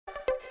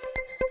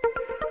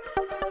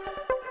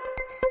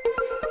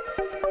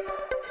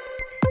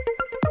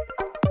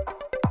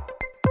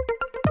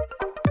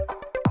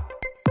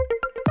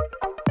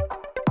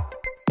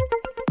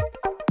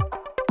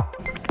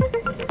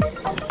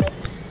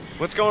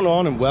What's going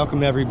on, and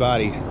welcome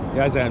everybody.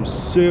 Guys, I'm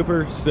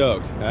super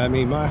stoked. I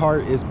mean, my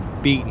heart is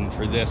beating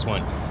for this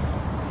one.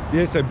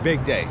 It's a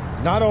big day.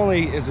 Not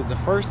only is it the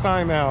first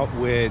time out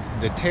with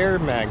the Terror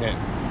magnet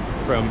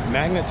from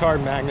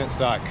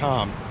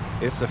magnetarmagnets.com,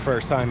 it's the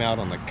first time out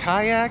on the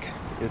Kayak.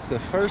 It's the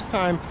first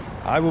time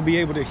I will be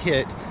able to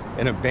hit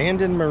an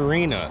abandoned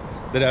marina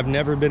that I've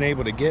never been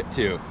able to get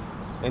to.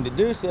 And to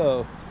do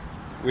so,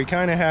 we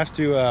kind of have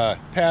to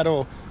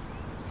paddle,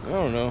 I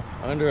don't know,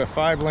 under a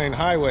 5-lane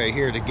highway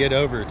here to get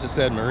over to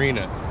said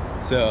marina.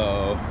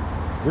 So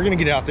we're gonna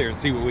get out there and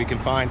see what we can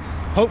find.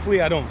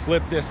 Hopefully I don't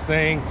flip this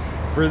thing.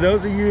 For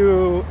those of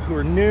you who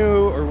are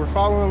new or were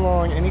following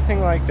along,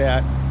 anything like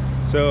that,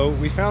 so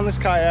we found this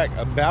kayak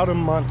about a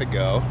month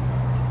ago,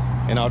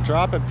 and I'll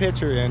drop a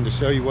picture in to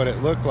show you what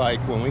it looked like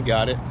when we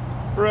got it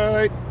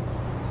right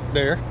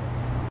there.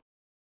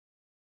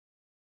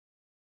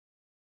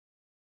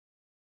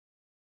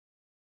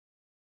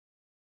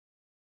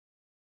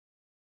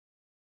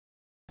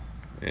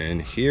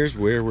 And here's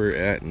where we're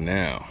at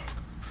now.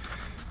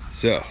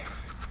 So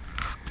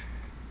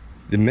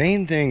the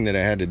main thing that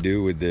I had to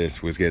do with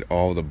this was get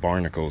all the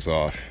barnacles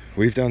off.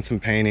 We've done some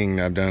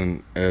painting, I've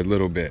done a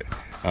little bit.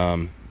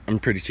 I'm a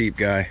pretty cheap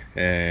guy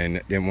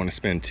and didn't want to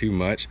spend too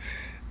much.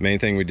 Main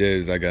thing we did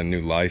is I got a new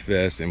life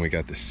vest and we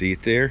got the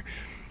seat there.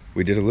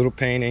 We did a little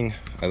painting.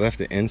 I left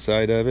the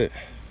inside of it.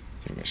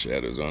 Get my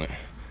shadows on it.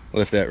 I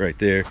left that right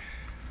there.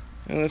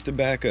 I left the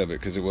back of it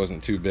because it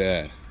wasn't too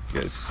bad.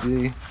 You guys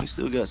see, we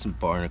still got some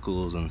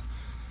barnacles and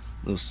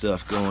little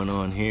stuff going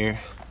on here.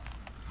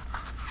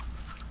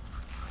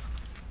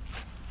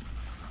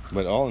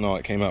 But all in all,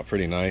 it came out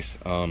pretty nice.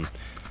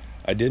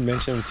 I did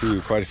mention to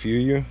quite a few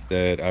of you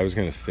that I was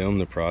going to film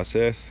the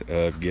process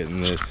of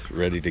getting this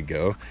ready to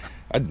go.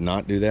 I did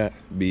not do that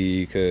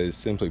because,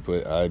 simply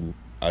put, I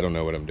don't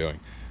know what I'm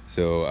doing.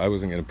 So I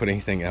wasn't going to put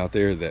anything out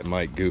there that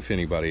might goof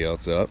anybody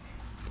else up.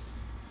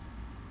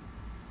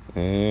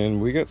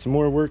 And we got some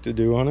more work to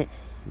do on it.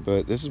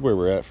 But this is where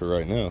we're at for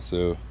right now.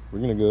 So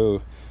we're gonna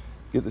go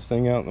get this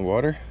thing out in the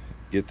water,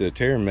 get the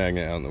Terror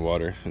magnet out in the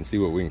water, and see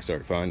what we can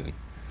start finding.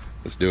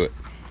 Let's do it.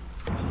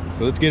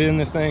 So let's get in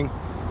this thing.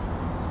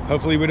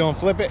 Hopefully we don't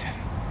flip it.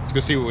 Let's go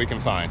see what we can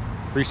find.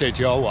 Appreciate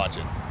you all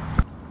watching.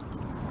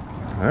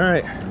 All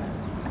right,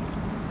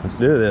 let's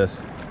do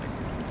this.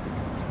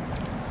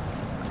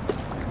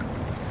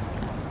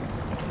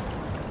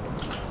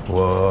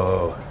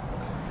 Whoa,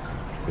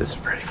 this is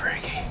pretty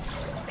freaky.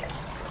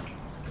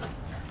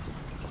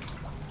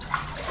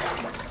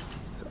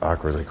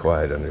 Awkwardly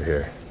quiet under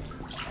here.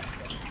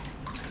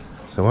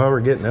 So while we're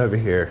getting over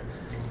here,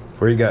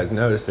 before you guys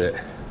notice it,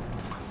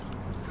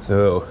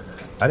 so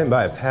I didn't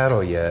buy a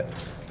paddle yet.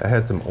 I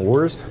had some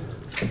oars,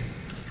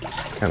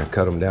 kind of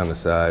cut them down to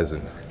size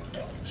and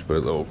just put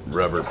a little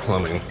rubber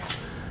plumbing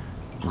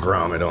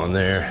grommet on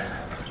there.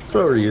 That's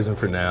what we're using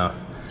for now.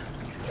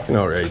 You can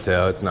already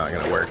tell it's not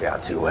gonna work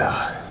out too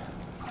well.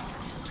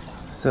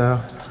 So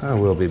I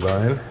will be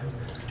buying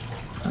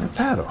a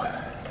paddle.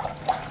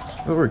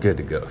 But we're good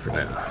to go for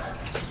now.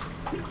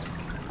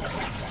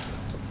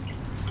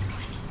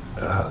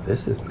 Oh,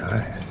 this is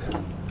nice.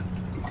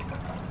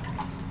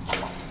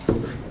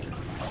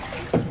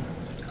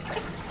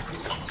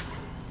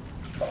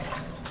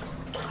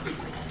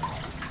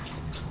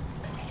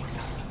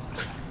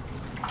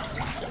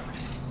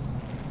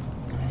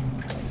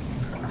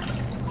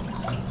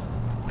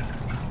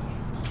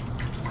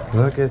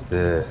 Look at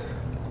this.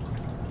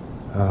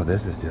 Oh,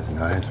 this is just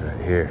nice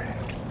right here.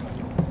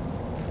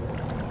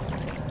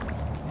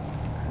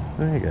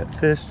 We got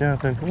fish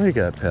jumping, we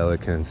got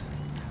pelicans.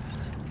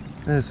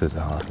 This is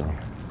awesome. All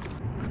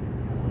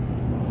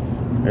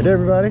right,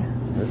 everybody,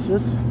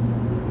 let's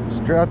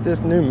drop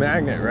this new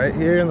magnet right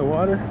here in the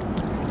water.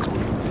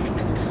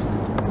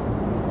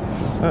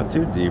 It's not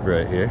too deep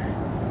right here.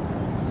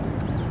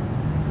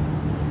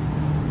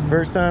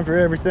 First time for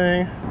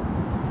everything.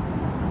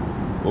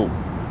 Oh.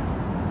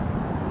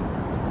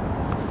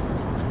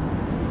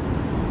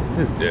 This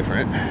is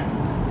different.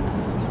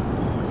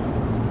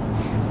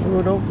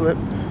 Oh, don't flip.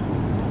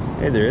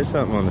 Hey, there is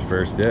something on the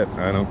first step.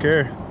 I don't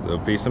care. Little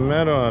piece of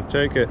metal, I'll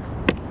take it.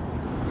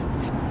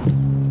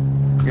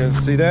 You guys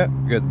see that?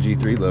 We got the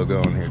G3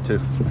 logo on here too.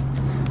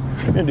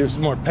 I'm gonna do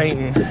some more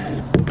painting.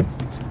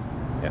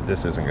 Yeah,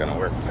 this isn't gonna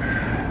work.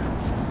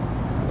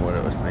 What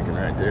I was thinking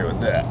right there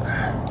with that.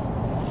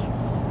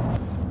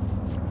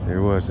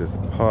 There was just a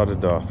pod of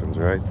dolphins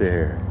right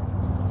there.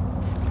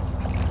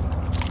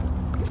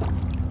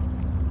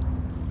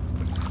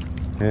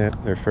 Yeah,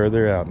 they're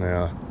further out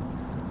now.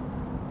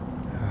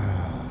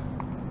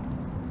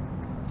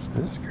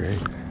 This is great.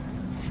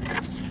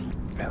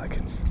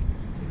 Pelicans,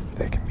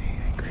 they can be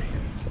angry.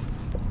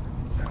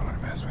 I don't want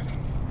to mess with them.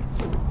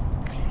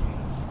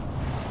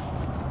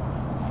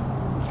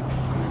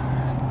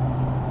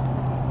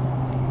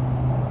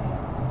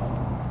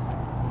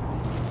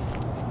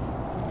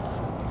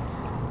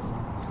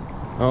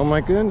 Oh my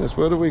goodness,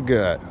 what do we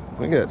got?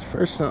 We got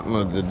first something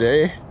of the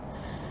day,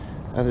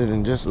 other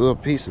than just a little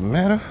piece of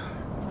metal.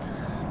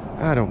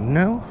 I don't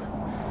know.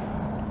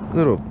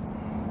 Little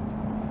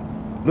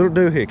Little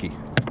doohickey.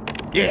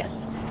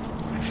 Yes.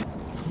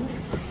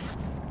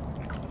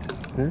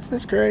 This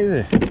is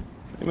crazy.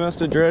 They must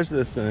have dredged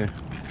this thing.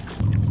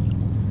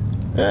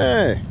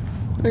 Hey,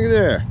 look at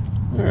there.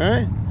 All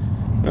right.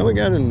 Well, we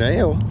got a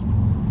nail.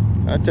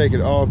 I take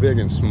it all big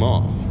and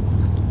small. I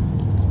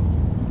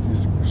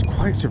was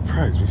quite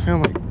surprised. We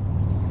found like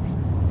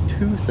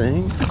 2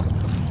 things.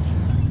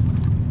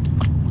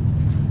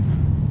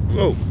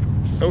 Whoa.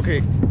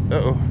 Okay.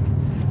 Uh-oh.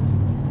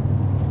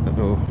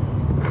 Uh-oh.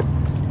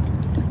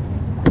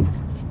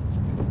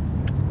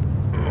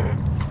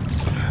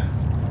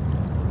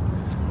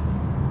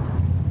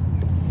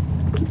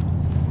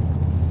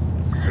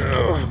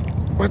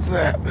 What's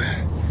that? We're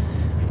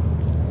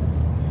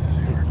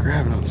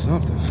grabbing on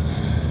something. I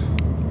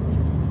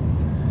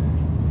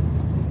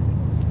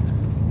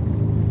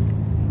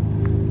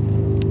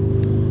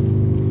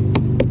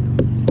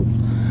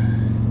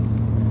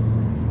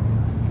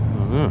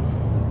don't know.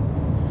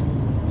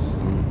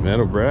 Some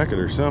metal bracket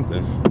or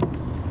something.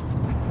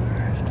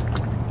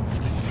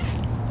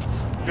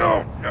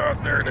 Oh,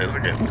 God, there it is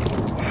again.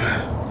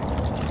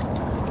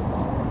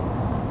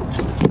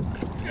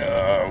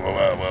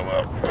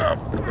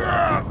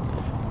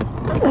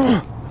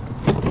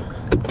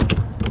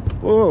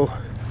 Whoa.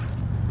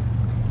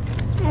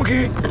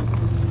 Okay.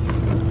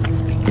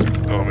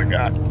 Oh my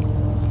God.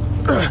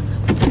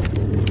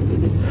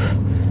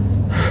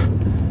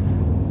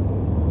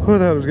 Who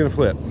thought it was gonna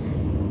flip?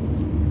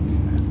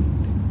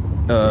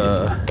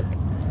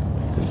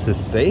 Is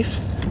this safe?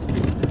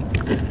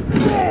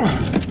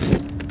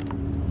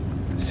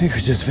 I think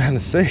we just found a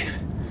safe.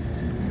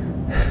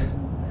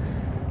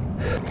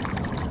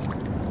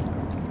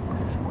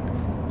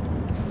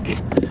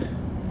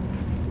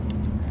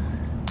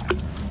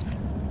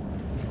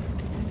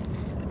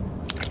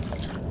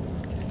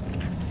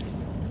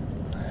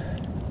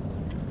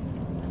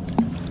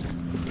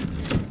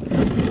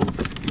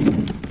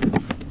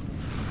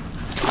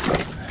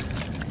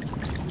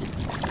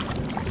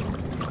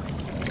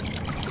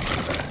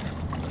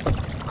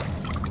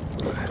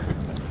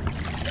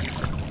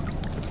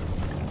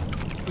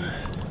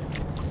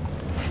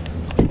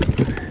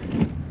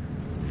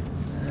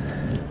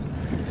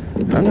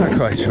 I'm not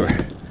quite sure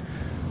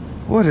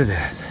what it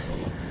is.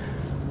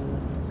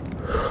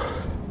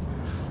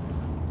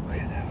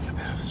 That was a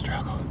bit of a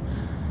struggle.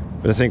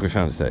 But I think we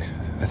found a safe.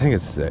 I think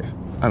it's safe.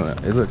 I don't know.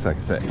 It looks like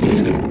a safe.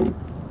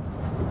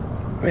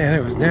 Man,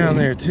 it was down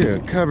there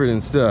too, covered in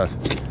stuff.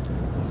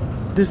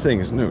 This thing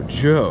is no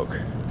joke.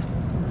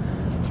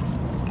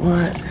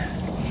 What?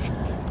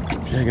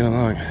 Dragging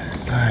along the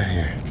side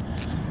here.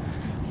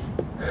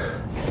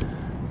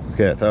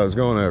 Okay, I thought I was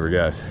going over,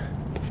 guys.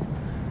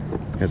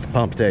 Got the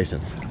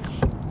palpitations.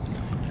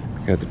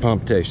 Got the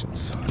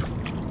palpitations.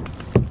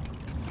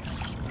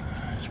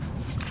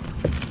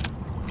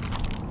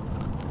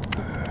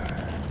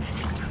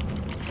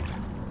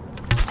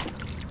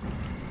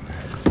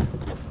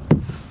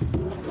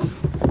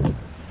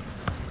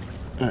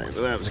 All right,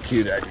 well that was a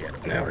cute idea.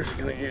 Now we're just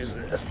gonna use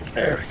this.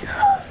 There we go.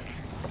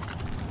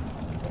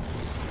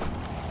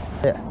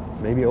 Yeah,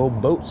 maybe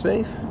old boat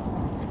safe.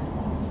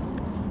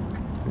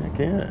 Heck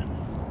yeah.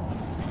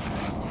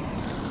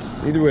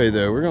 Either way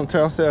though, we're gonna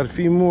toss out a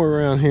few more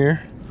around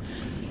here.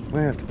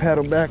 Might have to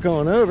paddle back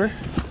on over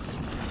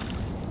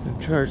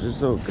and charge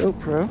this old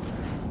GoPro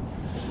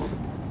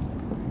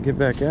and get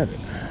back at it.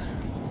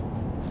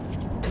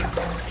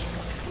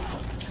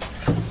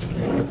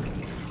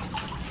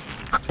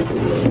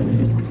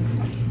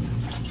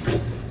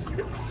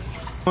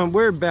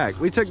 We're back.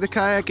 We took the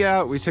kayak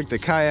out, we took the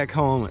kayak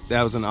home.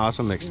 That was an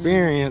awesome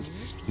experience.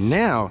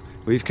 Now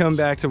we've come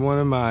back to one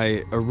of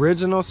my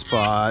original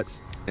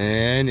spots,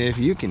 and if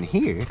you can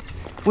hear,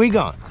 we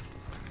gone.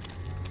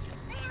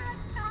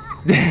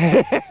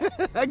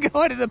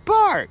 Going to the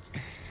park.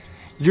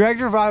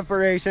 Director of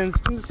Operations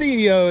and the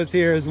CEO is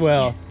here as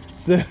well.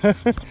 So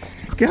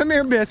come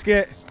here,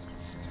 Biscuit.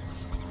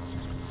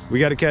 We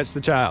got to catch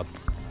the child.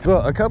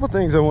 Well, a couple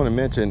things I want to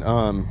mention.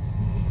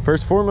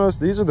 First and foremost,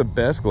 these are the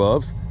best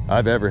gloves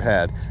I've ever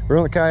had. We're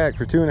on the kayak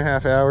for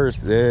 2.5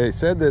 hours. They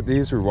said that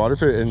these were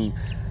waterproof, and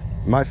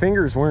my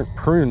fingers weren't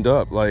pruned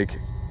up like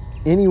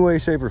any way,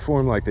 shape, or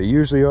form like they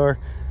usually are.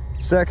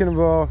 Second of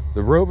all,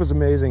 the rope is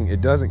amazing. It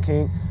doesn't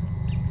kink.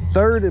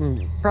 Third,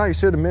 and probably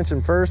should have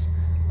mentioned first,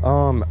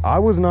 I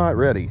was not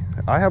ready.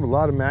 I have a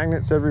lot of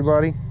magnets,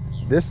 everybody.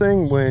 This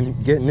thing,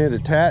 when getting it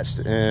attached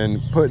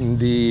and putting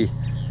the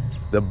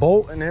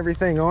bolt and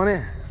everything on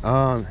it,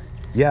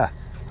 yeah,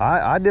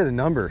 I did a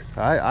number.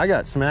 I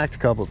got smacked a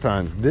couple of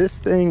times. This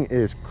thing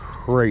is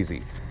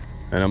crazy,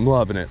 and I'm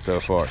loving it so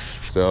far.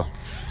 So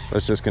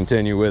let's just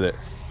continue with it.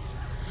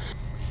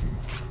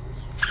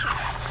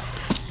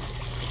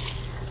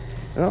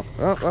 Oh,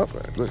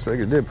 it looks like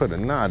I did put a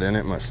knot in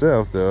it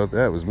myself, though.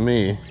 That was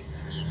me.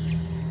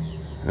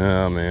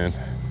 Oh, man.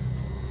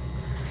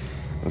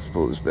 Let's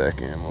pull this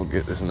back in. We'll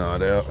get this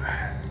knot out.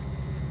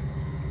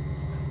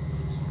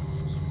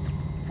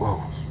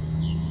 Whoa.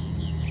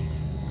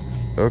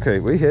 Okay,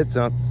 we hit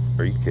something.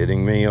 Are you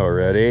kidding me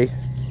already?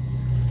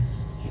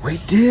 We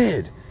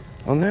did.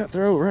 on that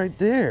throw right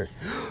there.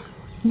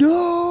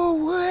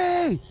 No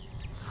way!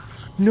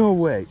 No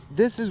way.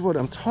 This is what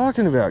I'm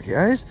talking about,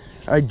 guys.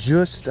 I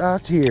just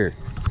stopped here.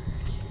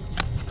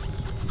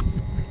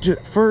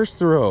 First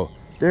throw.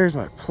 There's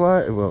my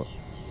pliers. Well,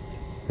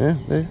 yeah,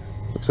 there.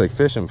 Looks like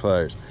fishing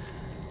pliers.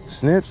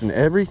 Snips and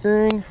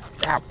everything.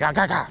 Ow, ow,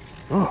 ow, ow.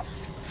 Oh.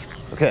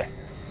 Okay.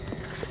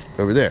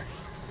 Over there.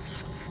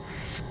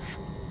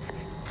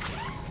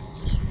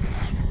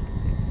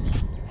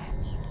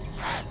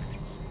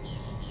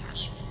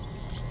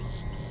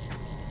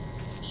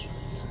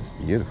 It's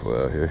beautiful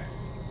out here.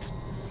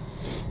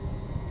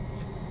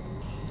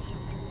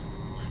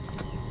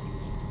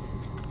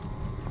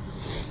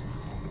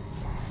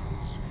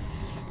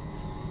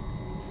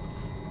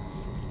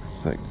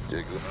 It's like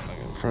jiggling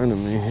in front of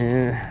me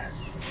here.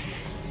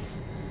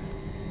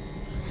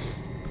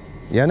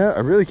 Yeah, no, I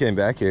really came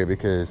back here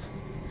because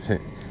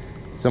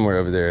somewhere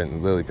over there in the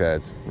lily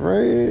pads,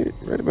 right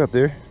about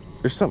there,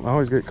 there's something I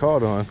always get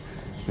caught on.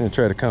 I'm gonna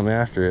try to come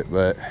after it,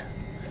 but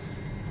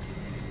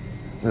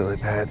lily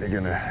pads are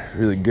gonna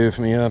really goof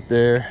me up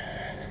there.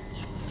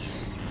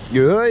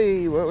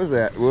 Hey, what was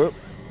that? Whoop.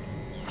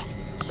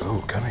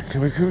 Oh, come here,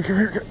 come here, come here, come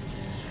here. Come here.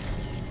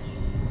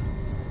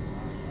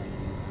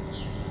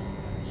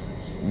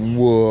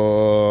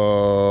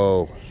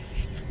 Whoa.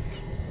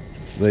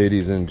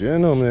 Ladies and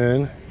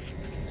gentlemen,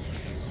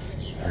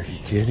 are you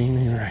kidding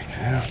me right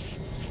now?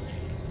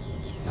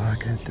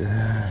 Look at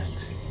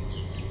that.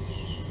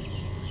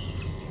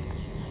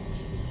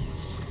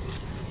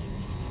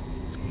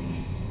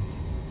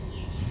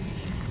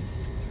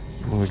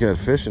 Well, we got a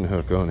fishing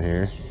hook on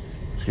here.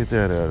 Let's get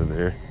that out of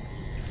there.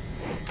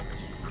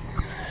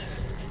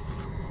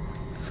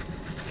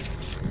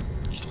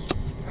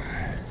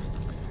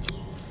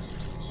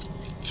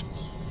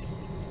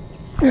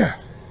 Yeah.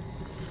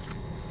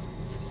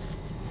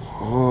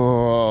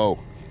 Whoa.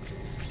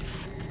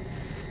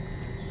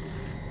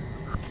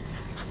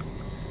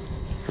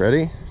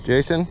 Freddie?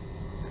 Jason?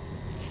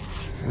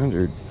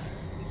 100.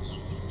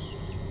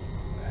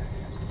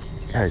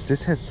 Guys,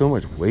 this has so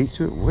much weight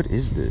to it. What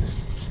is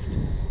this?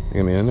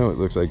 I mean, I know it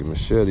looks like a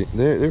machete.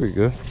 There we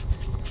go.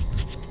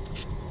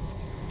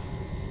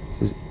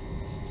 This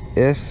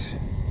is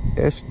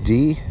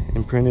FD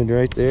imprinted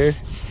right there.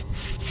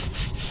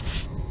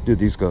 Dude,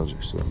 these gloves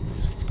are so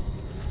amazing.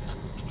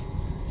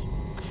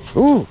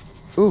 Ooh,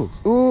 ooh,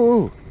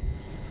 ooh.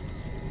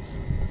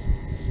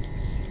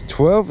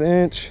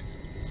 12-inch.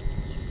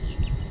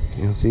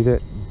 You see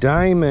that?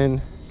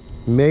 Diamond,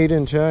 made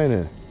in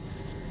China.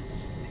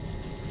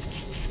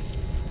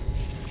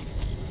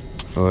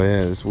 Oh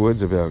yeah, this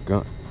wood's about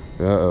gone.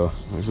 Uh-oh,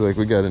 looks like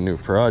we got a new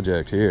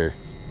project here.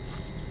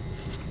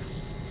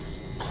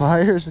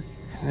 Pliers, and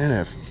then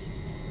a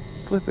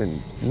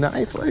flipping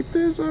knife like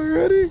this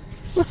already?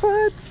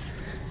 What?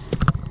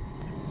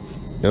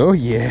 Oh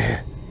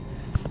yeah.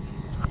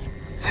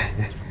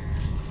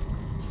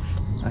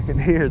 I can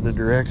hear the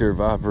director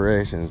of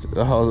operations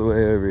all the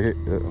way over here.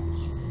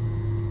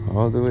 Uh-oh.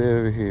 All the way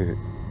over here.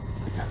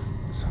 We got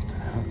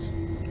something else.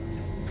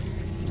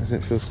 Why does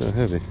it feel so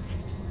heavy?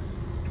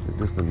 Is it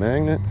just the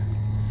magnet?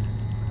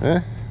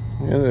 Huh?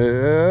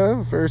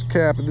 Yeah, first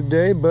cap of the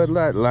day, Bud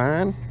Light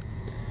line.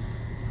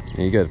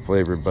 Yeah, you got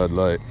flavored Bud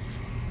Light.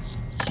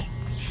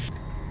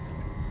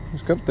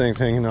 There's a couple things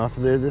hanging off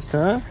of there this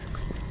time.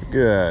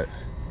 Got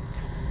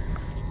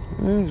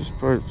just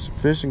part of some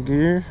fishing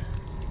gear.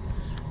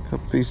 A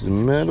couple pieces of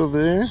metal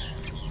there.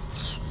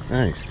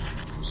 Nice.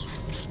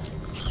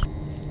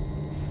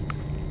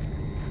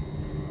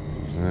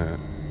 What's that?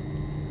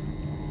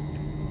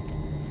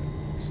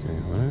 Stay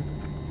away.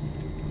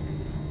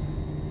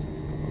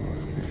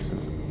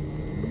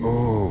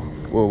 Oh,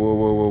 whoa, whoa,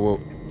 whoa, whoa, whoa.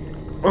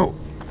 Oh!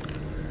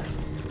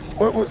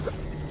 What was that?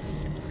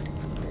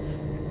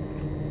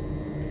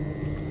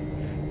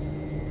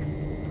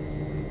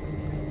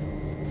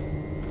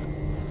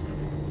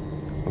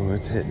 Oh,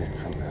 it's hitting it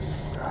from the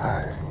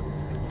side.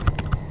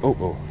 Oh,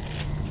 oh.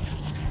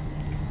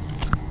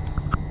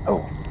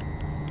 Oh.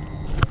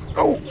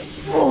 Oh,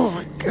 oh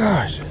my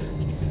gosh.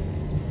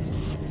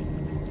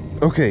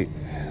 Okay,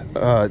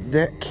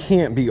 that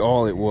can't be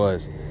all it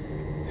was.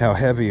 How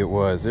heavy it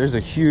was. There's a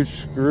huge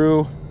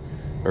screw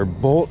or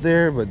bolt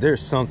there, but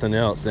there's something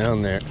else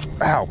down there.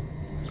 Ow.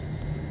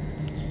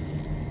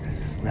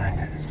 This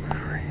magnet is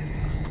crazy.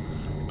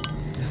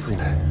 This thing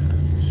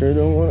sure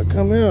don't want to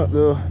come out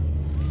though.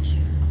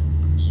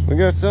 We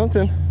got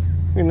something.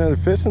 Got another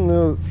fishing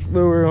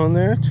lure on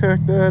there.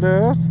 Check that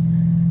out.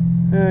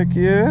 Heck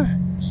yeah.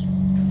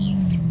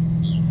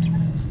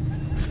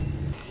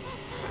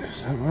 There's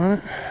something on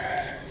it.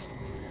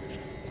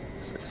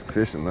 There's like a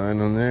fishing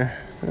line on there.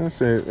 Let's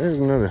say there's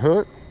another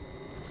hook.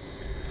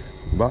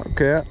 Bottle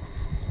cap.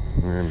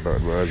 And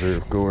Budweiser,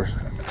 of course.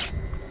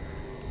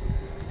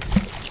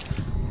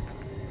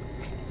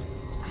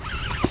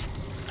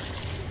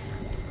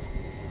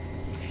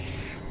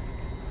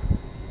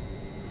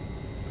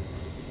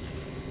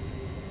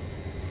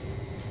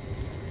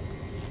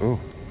 Oh.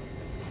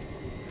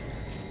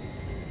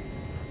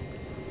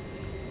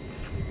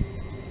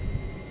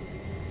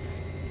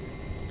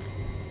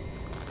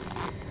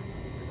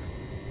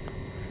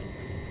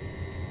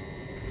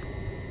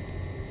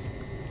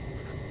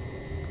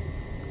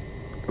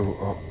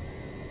 oh.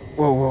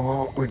 Whoa, whoa,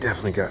 whoa. We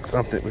definitely got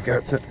something. We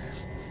got some.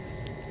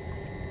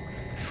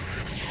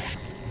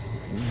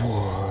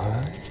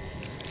 What?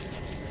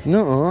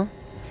 No.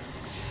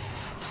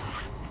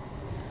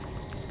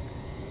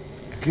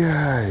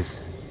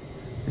 Guys,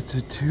 it's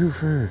a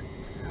twofer.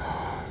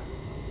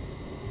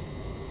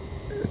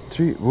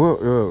 Whoa,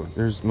 whoa,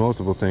 there's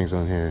multiple things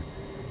on here.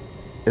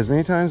 As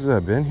many times as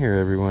I've been here,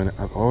 everyone,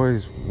 I've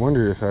always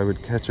wondered if I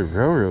would catch a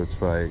railroad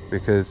spike,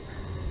 because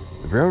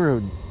the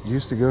railroad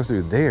used to go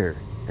through there,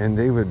 and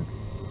they would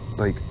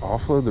like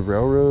offload the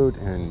railroad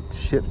and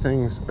ship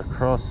things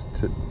across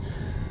to,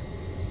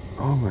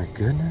 oh my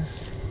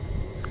goodness.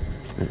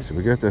 All right, so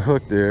we got the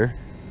hook there.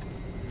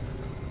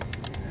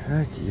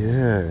 Heck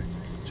yeah.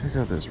 Check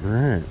out this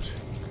wrench.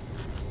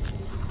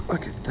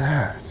 Look at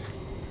that.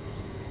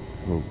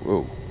 Whoa,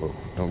 whoa, whoa.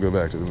 Don't go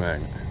back to the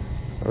magnet.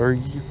 Are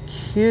you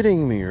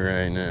kidding me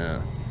right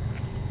now?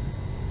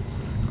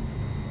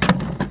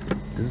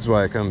 This is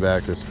why I come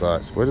back to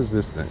spots. What is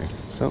this thing?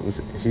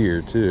 Something's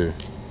here too.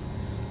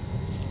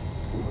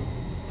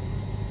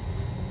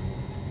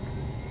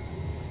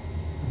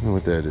 I don't know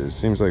what that is.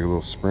 Seems like a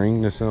little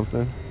spring to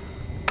something.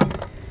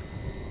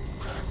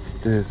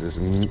 This is...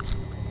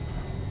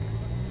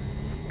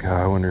 God,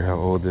 I wonder how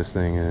old this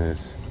thing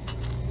is.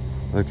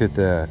 Look at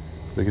that.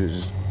 Look at it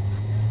just...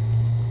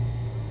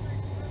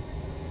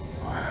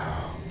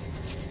 Wow.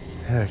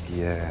 Heck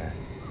yeah.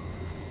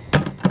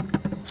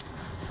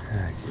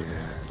 Heck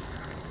yeah.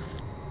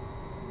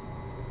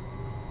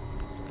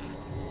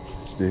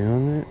 Stay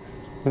on it.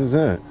 What is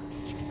that?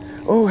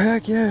 Oh,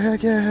 heck yeah,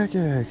 heck yeah, heck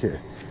yeah, heck yeah.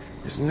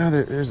 There's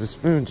another, there's a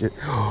spoon jet.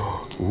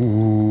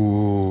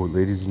 Ooh,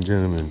 ladies and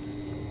gentlemen.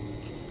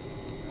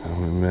 I don't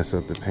want to mess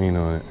up the paint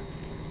on it.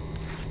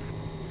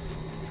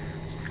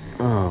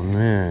 Oh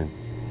man.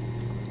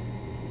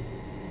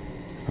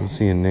 I don't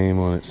see a name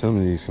on it. Some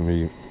of these can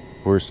be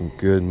worth some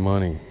good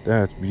money.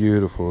 That's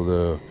beautiful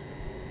though.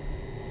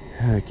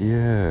 Heck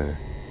yeah.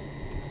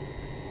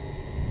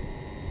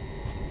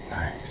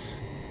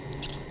 Nice.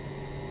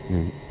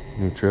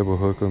 New treble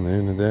hook on the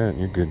end of that and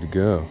you're good to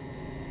go.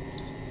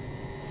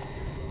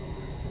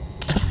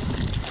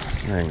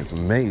 Dang, it's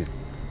amazing.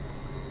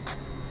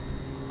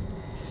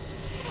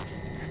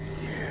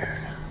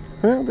 Yeah.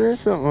 Well, there's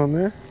something on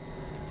there.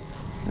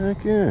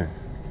 Heck yeah.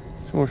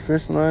 Some more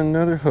fish line,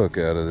 another hook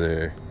out of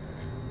there.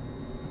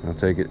 I'll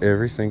take it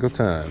every single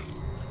time.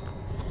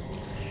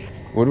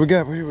 What do we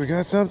got? We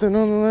got something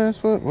on the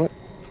last one? What?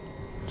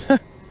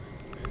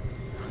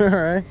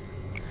 Alright.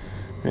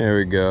 There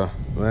we go.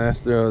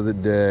 Last throw of the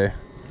day.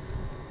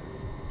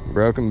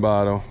 Broken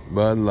bottle,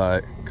 Bud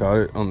Light. Caught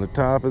it on the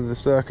top of the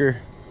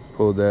sucker.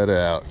 Pulled that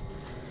out.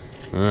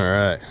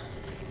 Alright.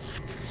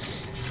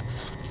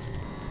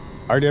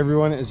 Alright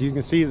everyone, as you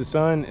can see the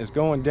sun is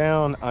going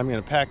down. I'm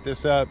going to pack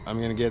this up. I'm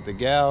going to get the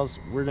gals.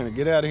 We're going to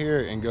get out of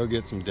here and go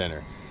get some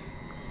dinner.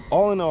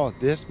 All in all,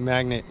 this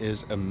magnet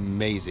is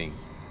amazing.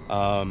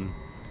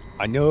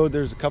 I know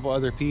there's a couple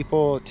other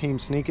people, Team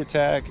Sneak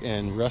Attack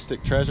and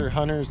Rustic Treasure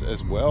Hunters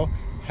as well,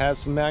 have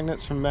some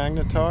magnets from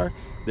Magnetar.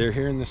 They're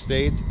here in the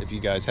States. If you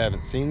guys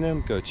haven't seen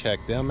them, go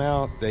check them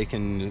out. They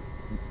can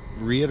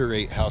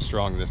reiterate how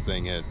strong this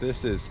thing is.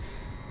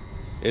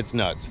 It's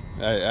nuts.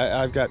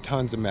 I've got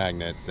tons of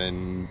magnets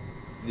and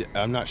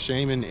I'm not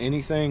shaming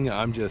anything.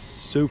 I'm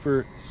just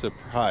super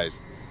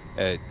surprised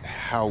at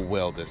how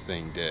well this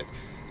thing did.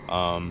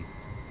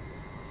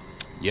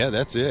 Yeah,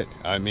 that's it.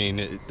 I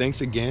mean,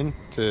 thanks again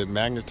to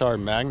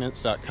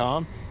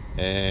magnetarmagnets.com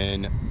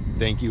and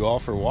thank you all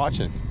for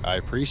watching. I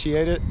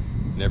appreciate it.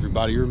 And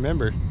everybody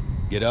remember,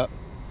 get up,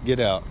 get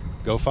out,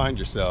 go find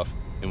yourself,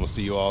 and we'll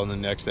see you all in the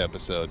next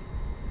episode.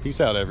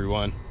 Peace out,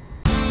 everyone.